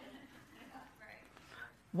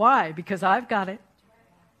 Why? Because I've got it.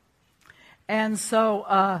 And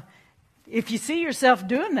so if you see yourself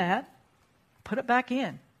doing that, put it back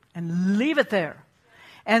in and leave it there.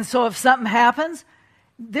 And so if something happens,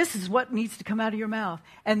 this is what needs to come out of your mouth.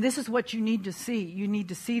 And this is what you need to see. You need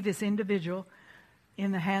to see this individual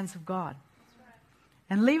in the hands of God.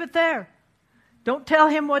 And leave it there. Don't tell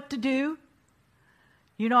him what to do.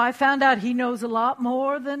 You know, I found out he knows a lot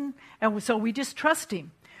more than, and so we just trust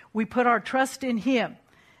him. We put our trust in him.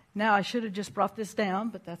 Now, I should have just brought this down,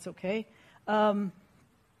 but that's okay.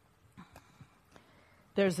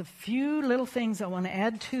 There's a few little things I want to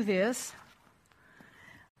add to this.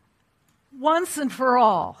 Once and for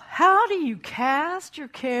all. How do you cast your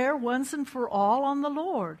care once and for all on the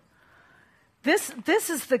Lord? This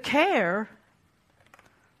is the care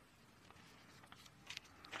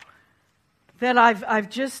that I've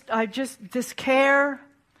just this care,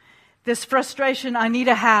 this frustration. I need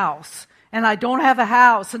a house, and I don't have a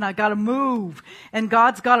house, and I got to move, and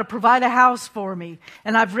God's got to provide a house for me,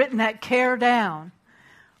 and I've written that care down.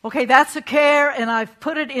 Okay, that's a care, and I've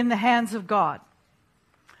put it in the hands of God.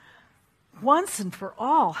 Once and for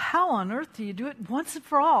all. How on earth do you do it once and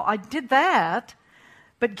for all? I did that,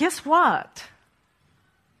 but guess what?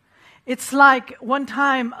 It's like one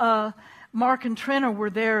time Mark and Trina were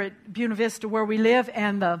there at Buena Vista where we live,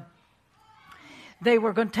 and they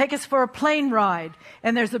were going to take us for a plane ride.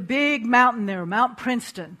 And there's a big mountain there, Mount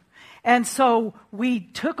Princeton. And so we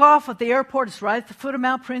took off at the airport. It's right at the foot of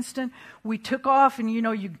Mount Princeton. We took off, and you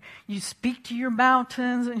know, you speak to your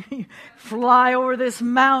mountains, and you fly over this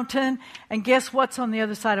mountain. And guess what's on the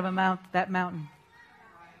other side of that mountain?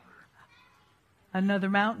 Another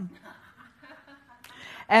mountain.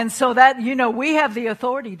 And so that, you know, we have the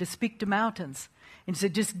authority to speak to mountains and say,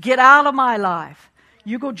 just get out of my life.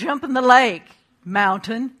 You go jump in the lake,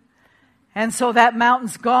 mountain. And so that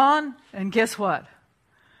mountain's gone, and guess what?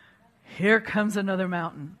 Here comes another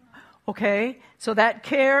mountain. Okay, so that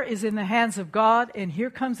care is in the hands of God, and here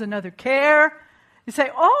comes another care. You say,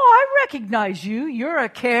 oh, I recognize you. You're a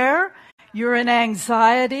care. You're an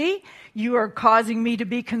anxiety. You are causing me to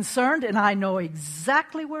be concerned, and I know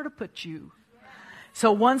exactly where to put you.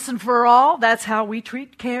 So once and for all, that's how we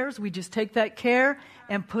treat cares. We just take that care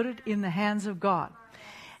and put it in the hands of God.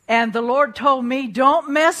 And the Lord told me, don't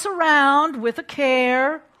mess around with a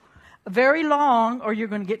care very long, or you're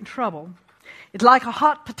going to get in trouble. It's like a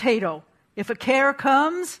hot potato. If a care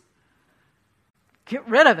comes, get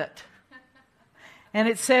rid of it. And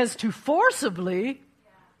it says to forcibly,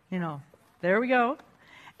 you know, there we go.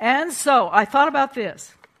 And so I thought about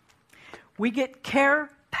this. We get care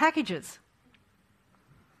packages.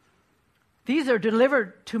 These are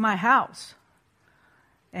delivered to my house.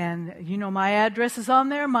 And, you know, my address is on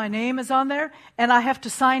there, my name is on there, and I have to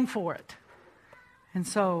sign for it. And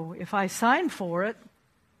so if I sign for it,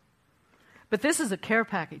 but this is a care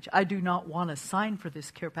package. I do not want to sign for this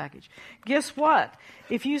care package. Guess what?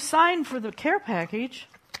 If you sign for the care package,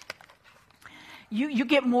 you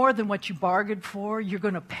get more than what you bargained for. You're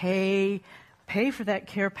going to pay for that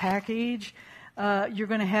care package. You're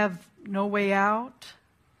going to have no way out.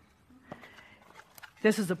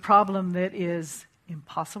 This is a problem that is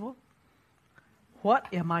impossible.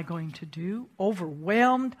 What am I going to do?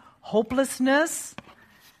 Overwhelmed, hopelessness.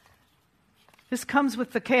 This comes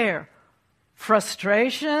with the care.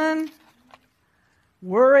 Frustration,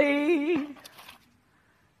 worry,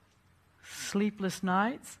 sleepless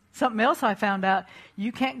nights. Something else I found out,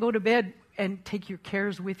 you can't go to bed and take your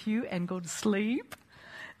cares with you and go to sleep.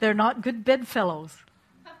 They're not good bedfellows.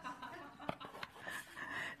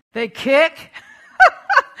 They kick.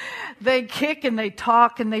 They kick and they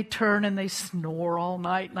talk and they turn and they snore all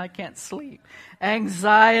night, and I can't sleep.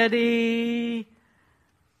 Anxiety,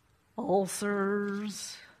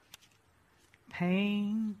 ulcers,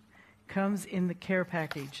 pain comes in the care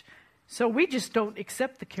package. So we just don't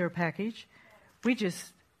accept the care package. We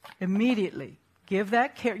just immediately give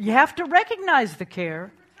that care. You have to recognize the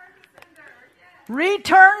care.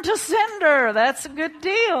 Return to sender. That's a good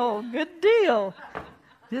deal. Good deal.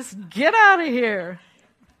 Just get out of here.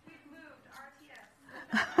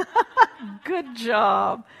 Good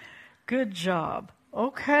job. Good job.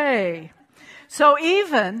 Okay. So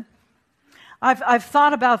even, I've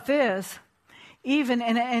thought about this, even,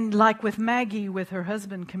 and like with Maggie, with her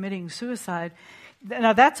husband committing suicide,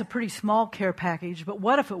 now that's a pretty small care package, but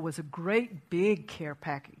what if it was a great big care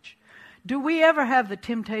package? Do we ever have the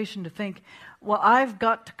temptation to think, well, I've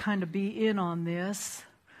got to kind of be in on this.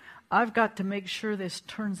 I've got to make sure this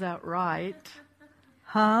turns out right.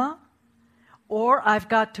 Huh? Or I've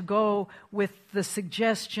got to go with the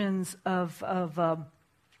suggestions of the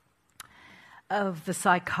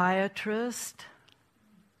psychiatrist,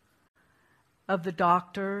 of the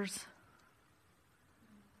doctors.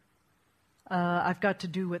 I've got to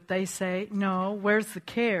do what they say. No, where's the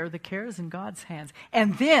care? The care is in God's hands.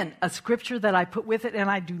 And then a scripture that I put with it, and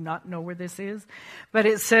I do not know where this is, but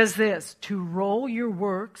it says this: to roll your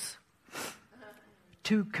works,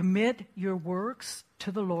 to commit your works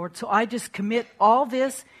to the Lord. So I just commit all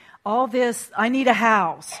this. I need a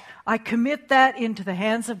house. I commit that into the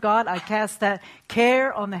hands of God. I cast that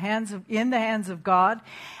care in the hands of God.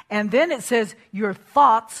 And then it says your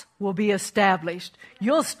thoughts will be established.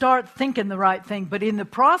 You'll start thinking the right thing. But in the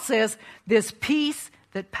process, this peace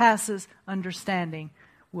that passes understanding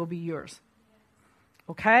will be yours.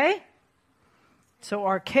 Okay? So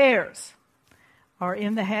our cares are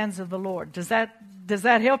in the hands of the Lord. Does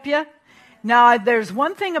that help you? Now, there's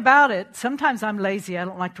one thing about it. Sometimes I'm lazy. I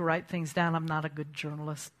don't like to write things down. I'm not a good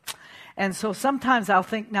journalist. And so sometimes I'll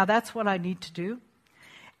think, now that's what I need to do.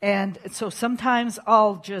 And so sometimes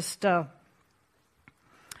I'll just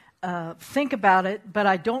think about it, but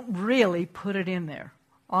I don't really put it in there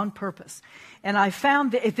on purpose. And I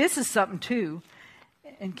found that this is something too.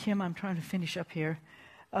 And Kim, I'm trying to finish up here.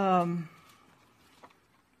 Oh,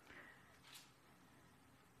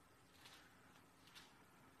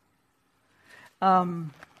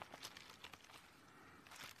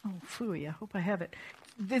 phooey, I hope I have it.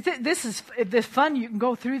 This is fun. You can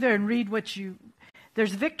go through there and read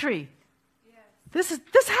there's victory. Yes.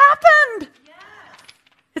 This happened. Yes.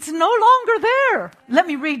 It's no longer there. Yes. Let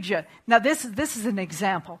me read you. Now this is an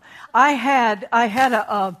example. I had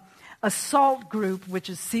a SALT group, which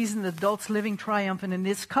is Seasoned Adults Living Triumphant, and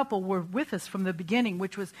this couple were with us from the beginning,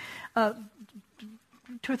 which was 2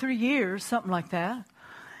 or 3 years, something like that.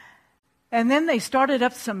 And then they started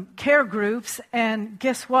up some care groups, and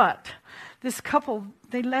guess what? This couple,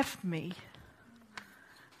 they left me.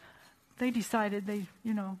 They decided they,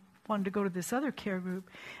 wanted to go to this other care group.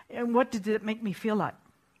 And what did it make me feel like?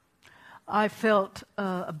 I felt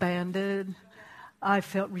abandoned. I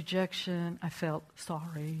felt rejection. I felt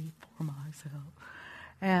sorry for myself.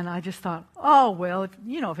 And I just thought, oh, well,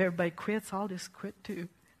 if everybody quits, I'll just quit too.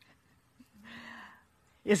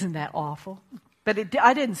 Isn't that awful? But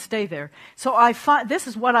I didn't stay there. So this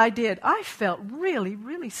is what I did. I felt really,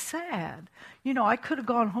 really sad. I could have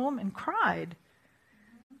gone home and cried.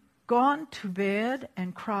 Gone to bed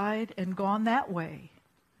and cried and gone that way.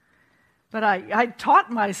 But I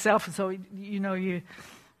taught myself, so, you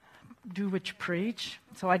do what you preach.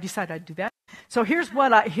 So I decided I'd do that. So here's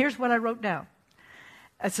what I wrote down.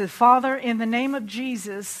 I said, Father, in the name of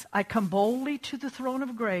Jesus, I come boldly to the throne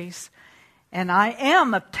of grace, and I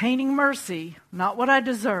am obtaining mercy, not what I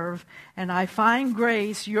deserve, and I find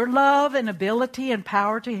grace, your love and ability and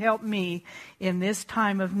power to help me in this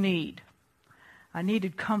time of need. I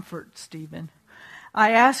needed comfort, Stephen.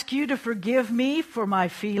 I ask you to forgive me for my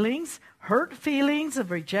hurt feelings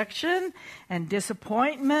of rejection and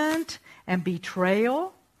disappointment and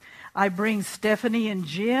betrayal. I bring Stephanie and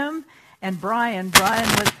Jim and Brian.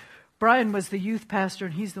 Brian was the youth pastor,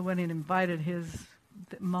 and he's the one who invited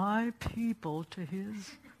my people to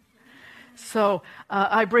his. So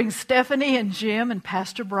I bring Stephanie and Jim and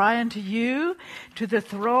Pastor Brian to you, to the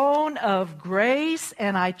throne of grace,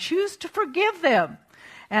 and I choose to forgive them,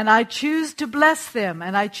 and I choose to bless them,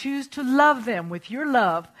 and I choose to love them with your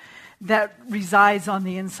love that resides on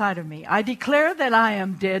the inside of me. I declare that I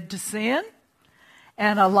am dead to sin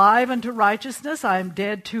and alive unto righteousness. I am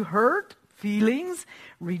dead to hurt, feelings,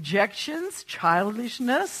 rejections,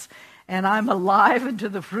 childishness, and I'm alive unto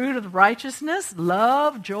the fruit of righteousness,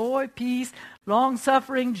 love, joy, peace,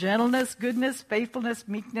 long-suffering, gentleness, goodness, faithfulness,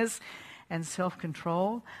 meekness, and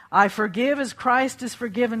self-control. I forgive as Christ has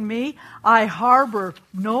forgiven me. I harbor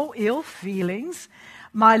no ill feelings.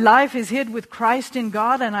 My life is hid with Christ in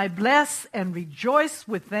God, and I bless and rejoice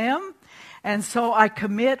with them. And so I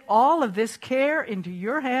commit all of this care into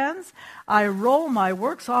your hands. I roll my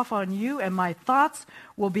works off on you, and my thoughts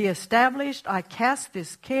will be established. I cast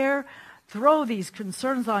this care, throw these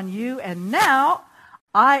concerns on you, and now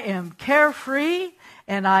I am carefree,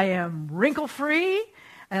 and I am wrinkle-free,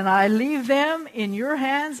 and I leave them in your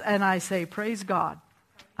hands, and I say, praise God,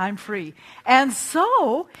 I'm free. And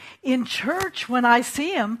so in church, when I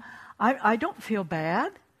see him, I don't feel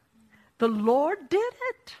bad. The Lord did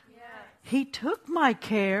it. He took my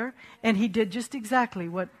care, and he did just exactly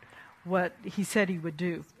what he said he would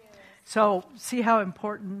do. So see how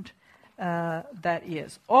important that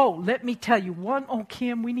is. Oh, let me tell you one. Oh,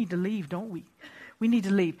 Kim, we need to leave, don't we? we need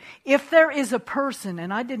to leave. If there is a person,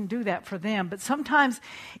 and I didn't do that for them, but sometimes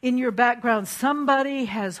in your background somebody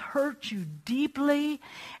has hurt you deeply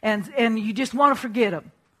and you just want to forget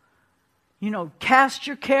them. Cast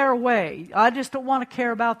your care away. I just don't want to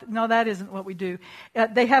care about No, that isn't what we do.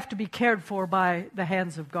 They have to be cared for by the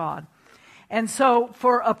hands of God. And so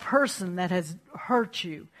for a person that has hurt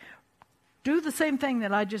you, do the same thing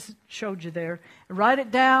that I just showed you there. Write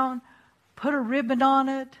it down. Put a ribbon on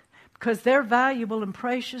it. Because they're valuable and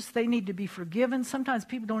precious. They need to be forgiven. Sometimes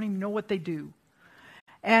people don't even know what they do.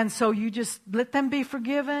 And so you just let them be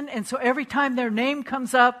forgiven. And so every time their name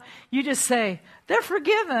comes up, you just say, they're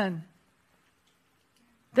forgiven.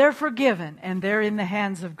 They're forgiven, and they're in the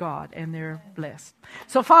hands of God, and they're blessed.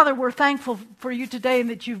 So, Father, we're thankful for you today and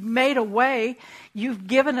that you've made a way. You've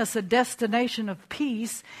given us a destination of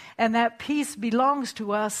peace, and that peace belongs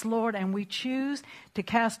to us, Lord, and we choose to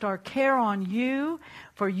cast our care on you,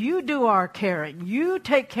 for you do our caring. You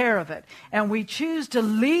take care of it, and we choose to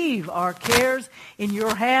leave our cares in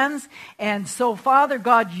your hands. And so, Father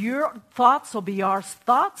God, your thoughts will be our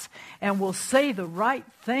thoughts, and we'll say the right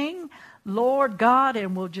thing, Lord God,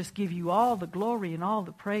 and we'll just give you all the glory and all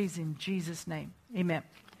the praise in Jesus' name. Amen.